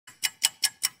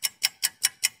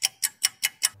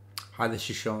Hi, this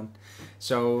is Sean.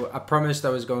 So I promised I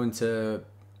was going to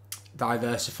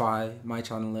diversify my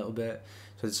channel a little bit,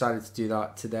 so I decided to do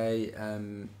that today.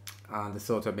 And I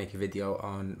thought I'd make a video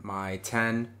on my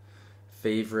 10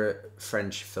 favorite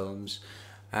French films.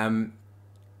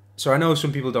 So I know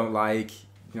some people don't like,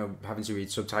 having to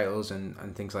read subtitles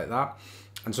and things like that.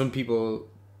 And some people,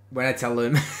 when I tell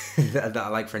them that I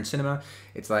like French cinema,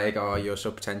 it's like, oh, you're so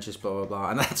pretentious, blah, blah,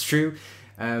 blah. And that's true.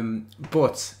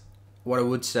 But what I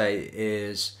would say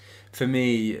is, for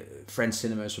me, French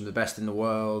cinema is some of the best in the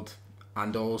world.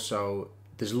 And also,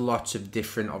 there's lots of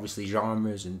different, obviously,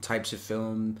 genres and types of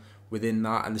film within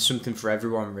that. And there's something for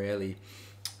everyone, really.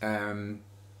 I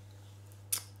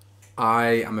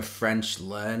am a French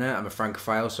learner. I'm a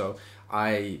Francophile, so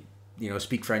I,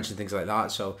 speak French and things like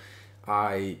that. So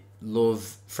I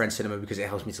love French cinema because it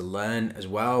helps me to learn as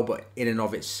well. But in and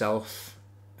of itself,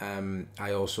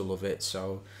 I also love it.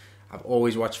 So I've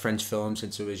always watched French films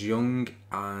since I was young,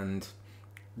 and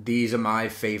these are my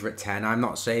favourite 10. I'm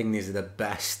not saying these are the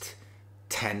best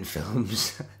 10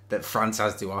 films that France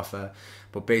has to offer,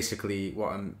 but basically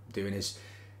what I'm doing is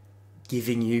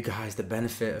giving you guys the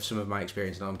benefit of some of my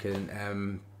experience. No, I'm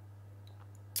kidding.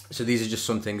 So these are just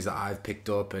some things that I've picked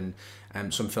up, and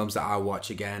some films that I'll watch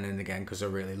again and again because I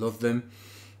really love them.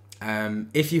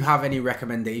 If you have any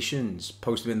recommendations,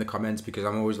 post them in the comments, because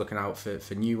I'm always looking out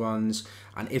for new ones.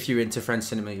 And if you're into French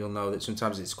cinema, you'll know that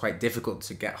sometimes it's quite difficult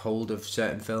to get hold of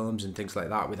certain films and things like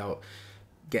that without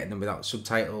getting them without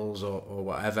subtitles or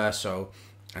whatever. So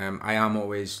I am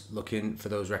always looking for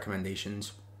those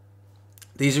recommendations.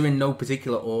 These are in no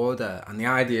particular order, and the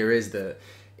idea is that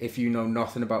if you know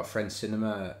nothing about French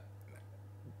cinema,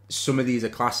 some of these are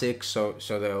classics, so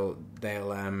they'll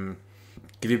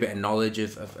give you a bit of knowledge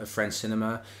of French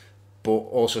cinema, but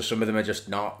also some of them are just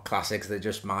not classics, they're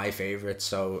just my favourites,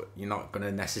 so you're not going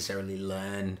to necessarily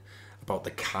learn about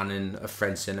the canon of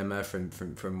French cinema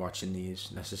from watching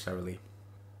these necessarily.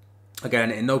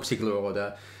 Again, in no particular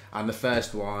order, and the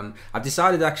first one, I've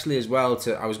decided actually as well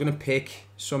I was going to pick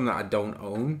some that I don't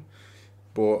own,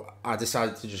 but I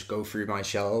decided to just go through my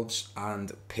shelves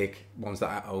and pick ones that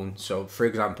I own. So for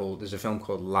example, there's a film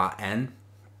called La Haine.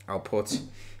 I'll put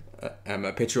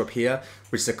a picture up here,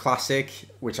 which is a classic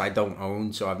which I don't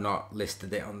own, so I've not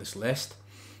listed it on this list,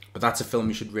 but that's a film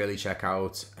you should really check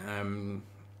out.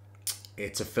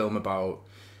 It's a film about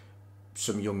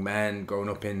some young men growing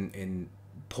up in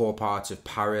poor parts of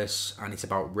Paris, and it's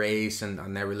about race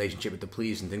and their relationship with the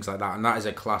police and things like that, and that is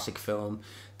a classic film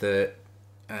that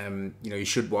you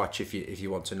should watch if you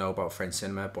want to know about French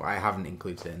cinema, but I haven't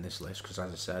included it in this list because,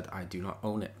 as I said, I do not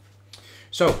own it.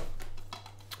 So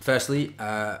firstly,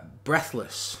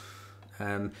 Breathless.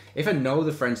 If I know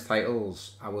the French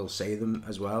titles, I will say them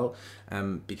as well,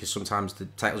 because sometimes the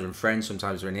titles are in French,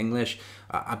 sometimes they're in English.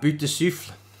 A Bout de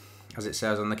Souffle, as it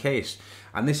says on the case.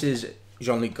 And this is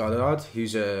Jean-Luc Godard,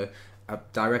 who's a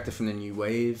director from the new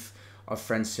wave of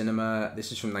French cinema.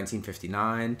 This is from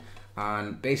 1959.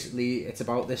 And basically, it's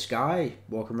about this guy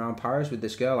walking around Paris with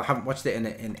this girl. I haven't watched it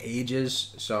in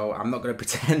ages, so I'm not going to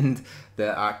pretend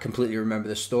that I completely remember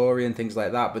the story and things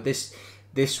like that. But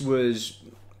this was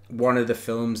one of the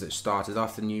films that started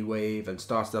off the new wave and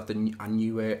started off a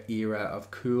new era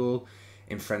of cool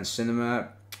in French cinema.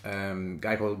 A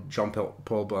guy called Jean-Paul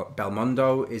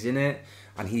Belmondo is in it,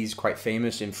 and he's quite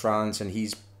famous in France, and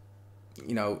he's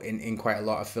in quite a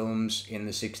lot of films in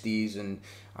the 60s and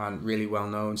really well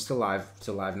known, still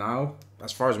alive now,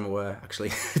 as far as I'm aware,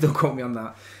 actually. Don't quote me on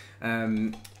that.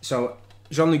 So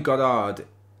Jean-Luc Godard,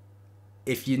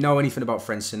 if you know anything about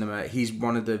French cinema, he's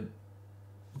one of the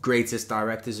greatest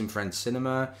directors in French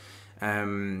cinema.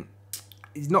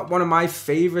 He's not one of my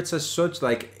favorites as such.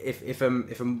 Like if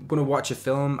I'm gonna watch a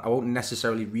film, I won't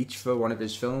necessarily reach for one of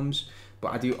his films,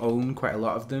 but I do own quite a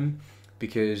lot of them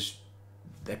because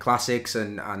they're classics,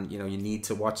 and you need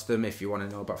to watch them if you want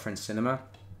to know about French cinema.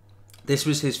 This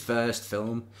was his first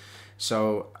film,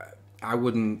 so I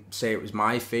wouldn't say it was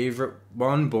my favourite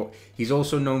one, but he's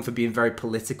also known for being very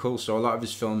political, so a lot of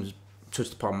his films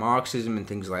touched upon Marxism and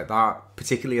things like that,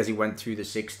 particularly as he went through the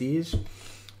 60s.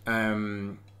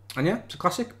 And yeah, it's a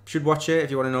classic. Should watch it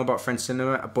if you want to know about French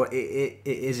cinema, but it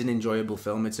is an enjoyable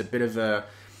film. It's a bit of a...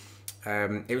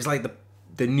 it was like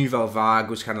the Nouvelle Vague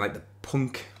was kind of like the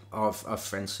punk of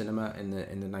French cinema in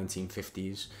the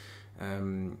 1950s.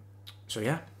 So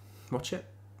yeah, watch it.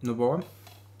 Number one.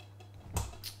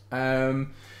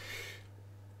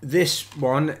 This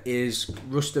one is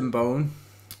Rust and Bone.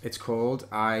 It's called.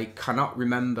 I cannot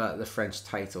remember the French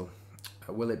title.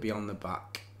 Will it be on the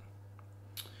back?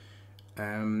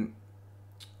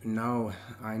 No,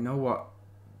 I know what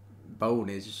bone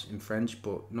is in French,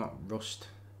 but not rust.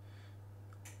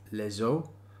 Les Eaux.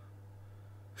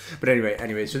 But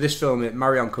anyway, so this film,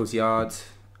 Marion Cotillard,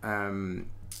 and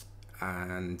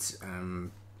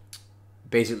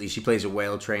basically she plays a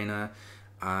whale trainer,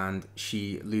 and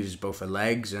she loses both her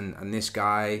legs, and this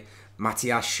guy,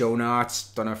 Matthias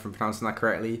Schoenaerts, don't know if I'm pronouncing that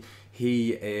correctly,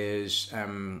 he is, I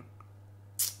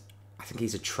think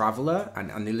he's a traveller,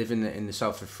 and they live in the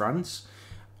south of France,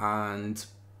 and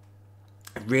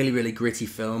a really, really gritty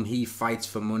film. He fights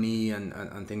for money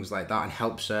and things like that, and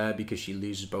helps her because she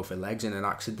loses both her legs in an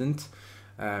accident.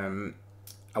 I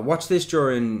watched this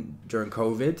during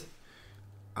COVID,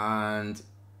 and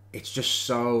it's just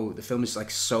the film is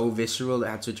like so visceral. It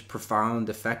had such a profound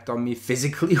effect on me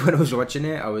physically when I was watching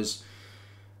it. I was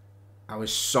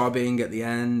sobbing at the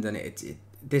end, and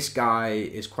this guy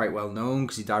is quite well known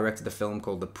because he directed a film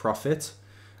called The Prophet,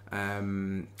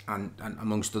 and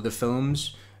amongst other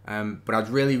films. But I'd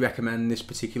really recommend this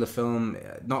particular film,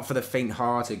 not for the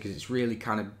faint-hearted, because it's really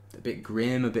kind of a bit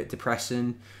grim, a bit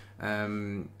depressing.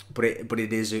 But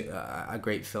it is a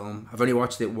great film. I've only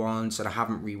watched it once, and I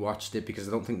haven't rewatched it because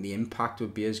I don't think the impact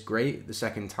would be as great the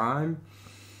second time.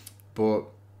 But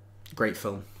great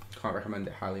film. Can't recommend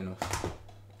it highly enough.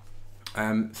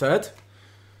 Third,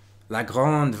 La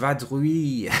Grande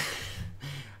Vadrouille.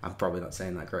 I'm probably not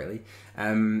saying that correctly.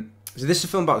 So this is a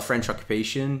film about the French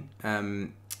occupation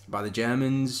by the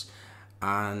Germans,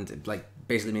 and like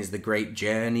basically means the Great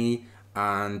Journey.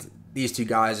 And these two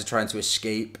guys are trying to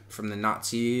escape from the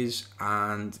Nazis,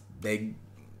 and they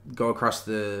go across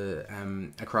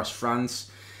across France.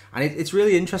 And it's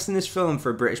really interesting, this film, for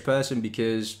a British person,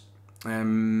 because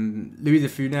Louis de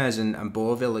Funès and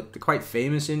Bourvil, they're quite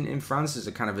famous in France as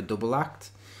a kind of a double act.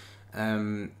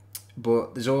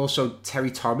 But there's also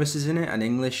Terry Thomas is in it, an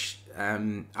English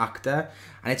actor,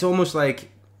 and it's almost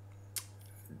like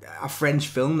a French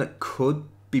film that could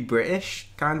be British,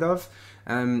 kind of.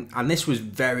 And this was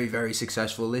very, very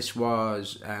successful. This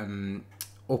was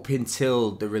up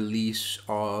until the release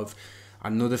of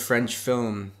another French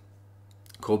film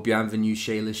called Bienvenue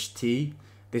chez les Ch'tis.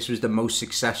 This was the most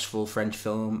successful French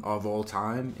film of all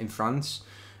time in France.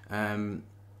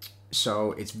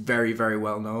 So it's very, very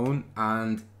well known,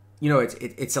 and you know,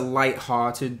 it's a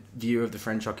light-hearted view of the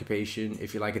French occupation,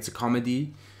 if you like. It's a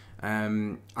comedy.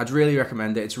 I'd really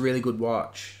recommend it. It's a really good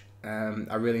watch.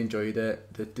 I really enjoyed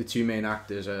it. The two main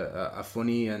actors are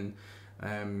funny and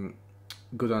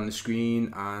good on the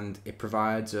screen, and it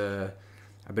provides a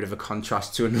bit of a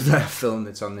contrast to another film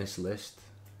that's on this list.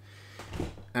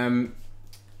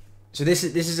 So this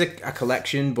is a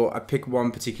collection, but I picked one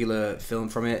particular film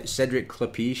from it. Cédric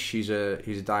Klapisch, he's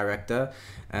a director.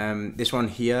 This one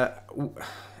here,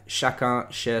 Chacun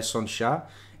chez son chat.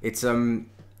 It's a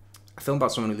film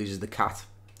about someone who loses the cat.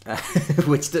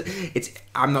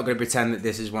 I'm not going to pretend that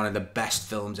this is one of the best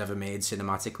films ever made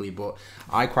cinematically, but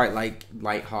I quite like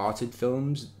light-hearted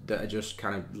films that are just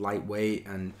kind of lightweight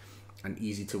and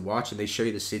easy to watch, and they show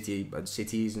you the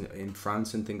cities in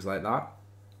France and things like that.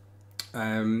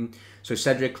 So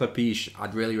Cédric Klapisch,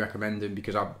 I'd really recommend him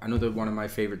because another one of my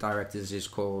favorite directors is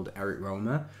called Eric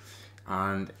Rohmer,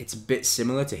 and it's a bit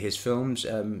similar to his films.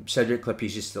 Cédric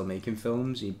Klapisch is still making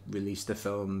films. He released a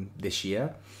film this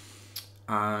year,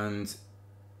 and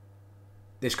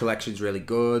this collection's really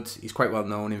good. He's quite well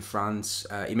known in France.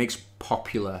 He makes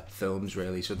popular films,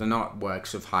 really, so they're not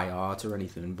works of high art or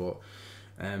anything, but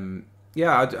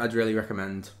yeah, I'd really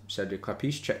recommend Cédric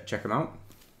Klapisch. Check him out.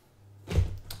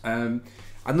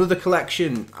 Another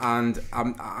collection, and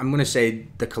I'm gonna say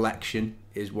the collection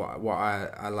is what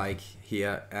I like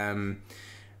here, and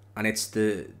it's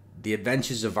the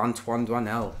Adventures of Antoine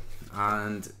Doinel,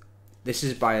 and this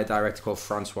is by a director called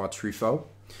Francois Truffaut,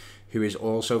 who is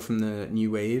also from the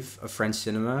new wave of French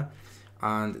cinema.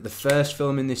 And the first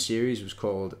film in this series was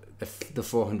called The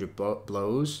 400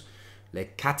 Blows, Les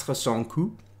 400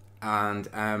 Coups, and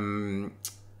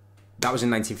that was in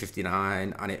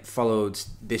 1959, and it followed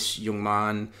this young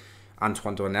man,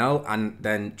 Antoine Doinel, and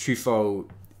then Truffaut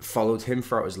followed him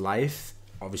throughout his life,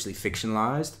 obviously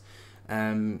fictionalized.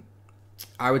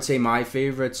 I would say my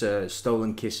favourites are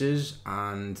Stolen Kisses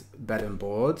and Bed and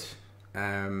Board.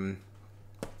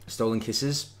 Stolen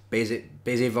Kisses, Baiser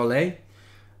Volé,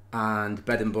 and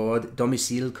Bed and Board,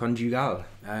 Domicile Conjugal.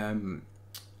 And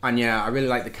yeah, I really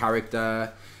like the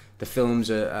character. The films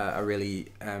are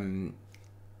really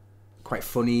quite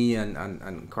funny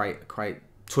and quite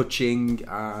touching,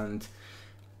 and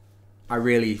I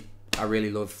really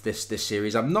love this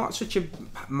series. I'm not such a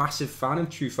massive fan of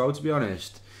Truffaut, to be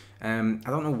honest. I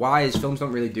don't know why his films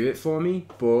don't really do it for me,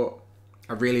 but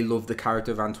I really love the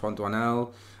character of Antoine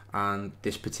Doinel and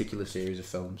this particular series of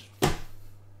films.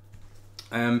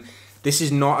 This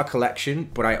is not a collection,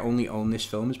 but I only own this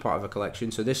film as part of a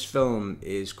collection. So this film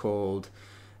is called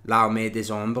L'Armée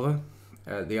des Ombres,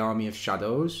 The Army of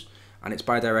Shadows, and it's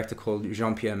by a director called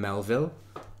Jean-Pierre Melville.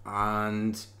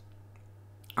 And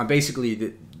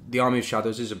basically, the Army of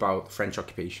Shadows is about French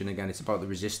occupation. Again, it's about the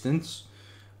resistance,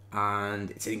 and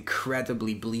it's an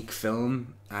incredibly bleak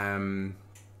film.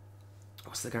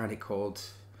 What's the guy called?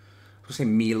 I was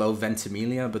going to say Milo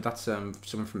Ventimiglia, but that's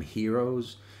someone from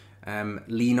Heroes.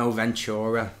 Lino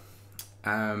Ventura.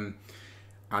 And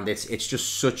it's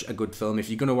just such a good film. If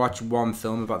you're going to watch one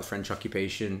film about the French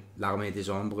occupation, L'Armée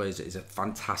des Ombres is a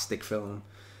fantastic film.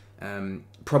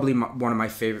 Probably one of my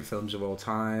favourite films of all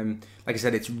time. Like I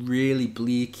said, it's really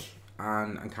bleak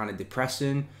and kind of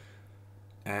depressing.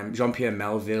 Jean-Pierre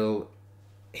Melville,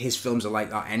 his films are like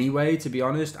that anyway, to be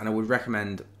honest, and I would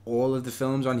recommend all of the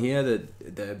films on here.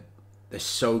 That they're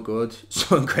so good,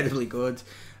 so incredibly good.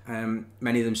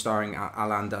 Many of them starring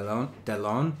Alain Delon.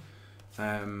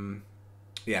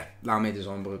 Yeah, L'Armée des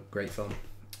Ombres, great film.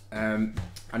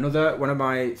 Another one of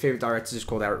my favourite directors is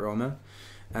called Eric Rohmer.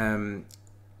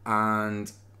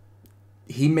 And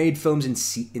he made films in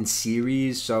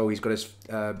series, so he's got his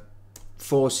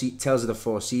Tales of the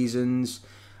Four Seasons,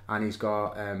 and he's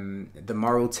got The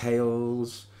Moral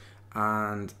Tales,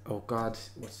 and oh god,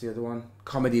 what's the other one?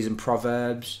 Comedies and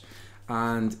Proverbs.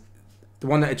 And the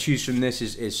one that I choose from this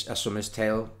is A Summer's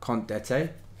Tale, Conte d'été,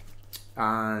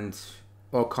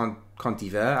 or Conte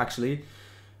d'hiver, actually,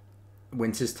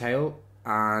 Winter's Tale.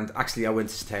 And actually, A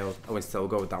Winter's Tale, will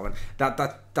go with that one.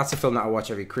 That's a film that I watch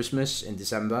every Christmas in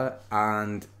December,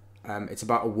 and it's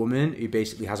about a woman who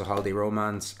basically has a holiday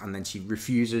romance, and then she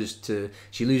loses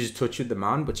touch with the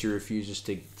man, but she refuses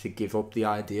to give up the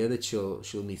idea that she'll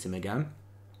meet him again.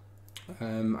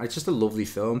 It's just a lovely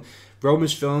film.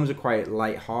 Rohmer's films are quite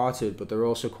light-hearted, but they're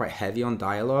also quite heavy on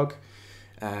dialogue.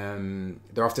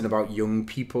 They're often about young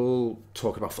people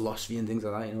talking about philosophy and things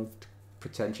like that,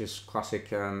 pretentious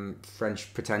classic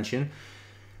French pretension.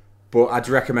 But I'd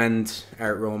recommend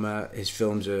Eric Rohmer. His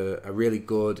films are really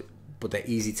good, but they're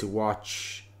easy to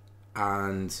watch,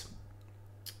 and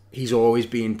he's always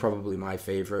been probably my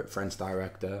favourite French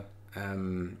director.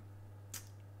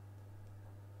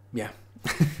 Yeah.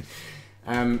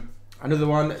 Another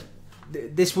one,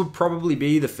 this would probably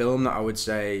be the film that I would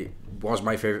say was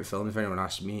my favourite film if anyone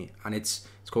asked me, and it's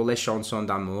called Les Chansons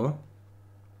d'Amour,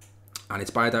 and it's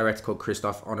by a director called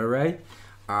Christophe Honoré,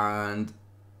 and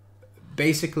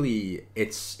basically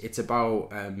it's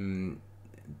about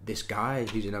this guy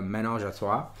who's in a ménage à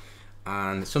trois,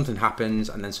 and something happens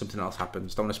and then something else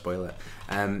happens. Don't want to spoil it,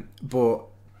 but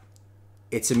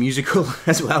it's a musical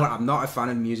as well. I'm not a fan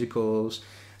of musicals,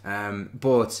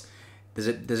 but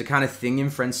there's a kind of thing in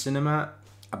French cinema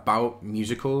about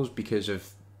musicals because of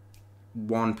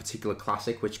one particular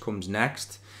classic which comes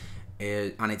next,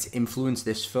 and it's influenced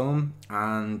this film,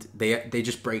 and they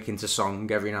just break into song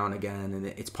every now and again, and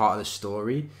it's part of the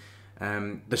story.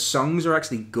 The songs are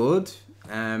actually good,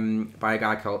 by a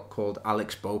guy called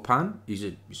Alex Baupan. He's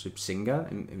a singer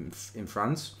in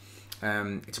France.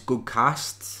 It's a good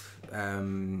cast.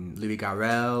 Louis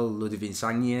Garrel, Ludivine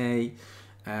Sagnier,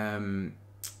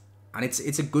 and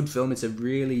it's a good film. It's a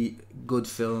really good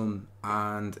film,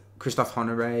 and Christophe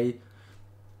Honoré,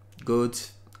 good.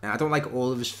 I don't like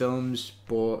all of his films,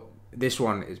 but this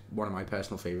one is one of my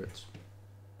personal favourites.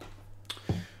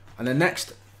 And then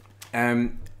next,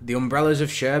 The Umbrellas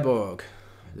of Cherbourg,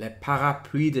 Les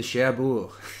Parapluies de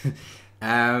Cherbourg.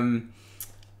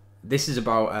 This is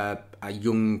about a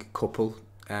young couple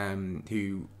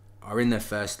who are in their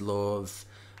first love,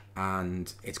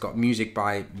 and it's got music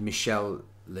by Michel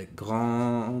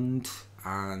Legrand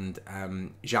and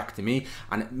Jacques Demy.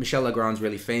 And Michel Legrand's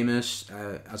really famous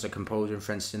as a composer in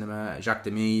French cinema. Jacques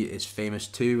Demy is famous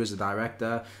too as a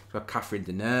director. It's got Catherine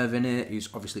Deneuve in it, who's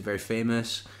obviously very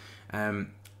famous.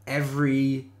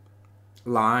 Every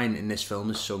line in this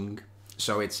film is sung,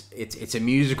 so it's a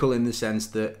musical in the sense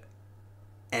that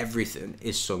everything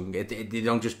is sung. They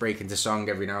don't just break into song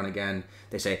every now and again.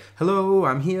 They say, "Hello,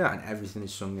 I'm here," and everything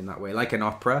is sung in that way, like an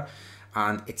opera.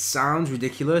 And it sounds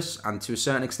ridiculous, and to a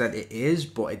certain extent it is,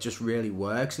 but it just really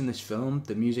works in this film.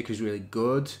 The music is really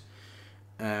good.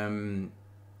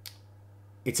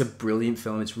 It's a brilliant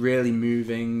film. It's really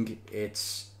moving.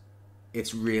 It's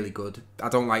really good. I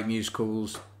don't like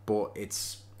musicals, but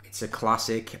it's a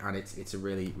classic, and it's a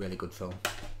really, really good film.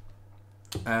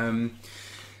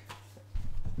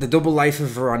 The Double Life of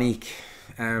Veronique.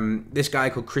 This guy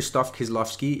called Krzysztof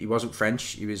Kieślowski, he wasn't French,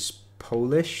 he was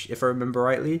Polish, if I remember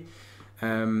rightly.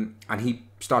 And he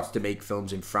started to make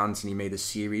films in France, and he made a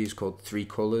series called Three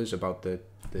Colours about the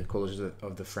colours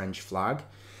of the French flag.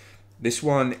 This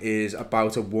one is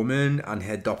about a woman and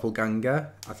her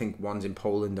doppelganger. I think one's in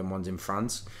Poland and one's in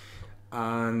France.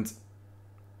 And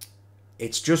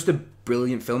it's just a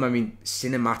brilliant film. I mean,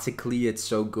 cinematically, it's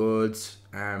so good.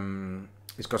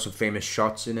 It's got some famous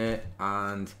shots in it,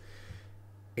 and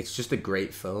it's just a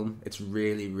great film. It's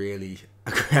really, really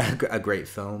a great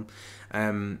film.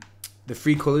 The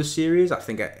Three Colors series, I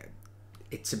think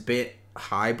it's a bit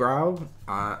highbrow,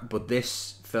 but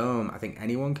this film, I think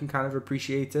anyone can kind of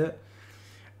appreciate it.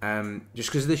 Just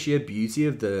because of the sheer beauty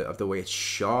of the way it's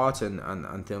shot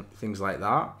and things like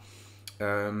that.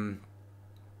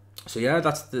 So yeah,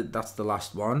 that's the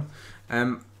last one.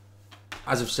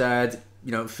 As I've said,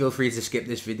 you know, feel free to skip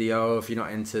this video if you're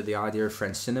not into the idea of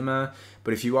French cinema.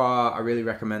 But if you are, I really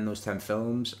recommend those 10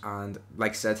 films. And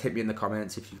like I said, hit me in the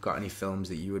comments if you've got any films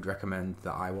that you would recommend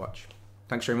that I watch.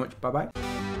 Thanks very much. Bye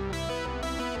bye.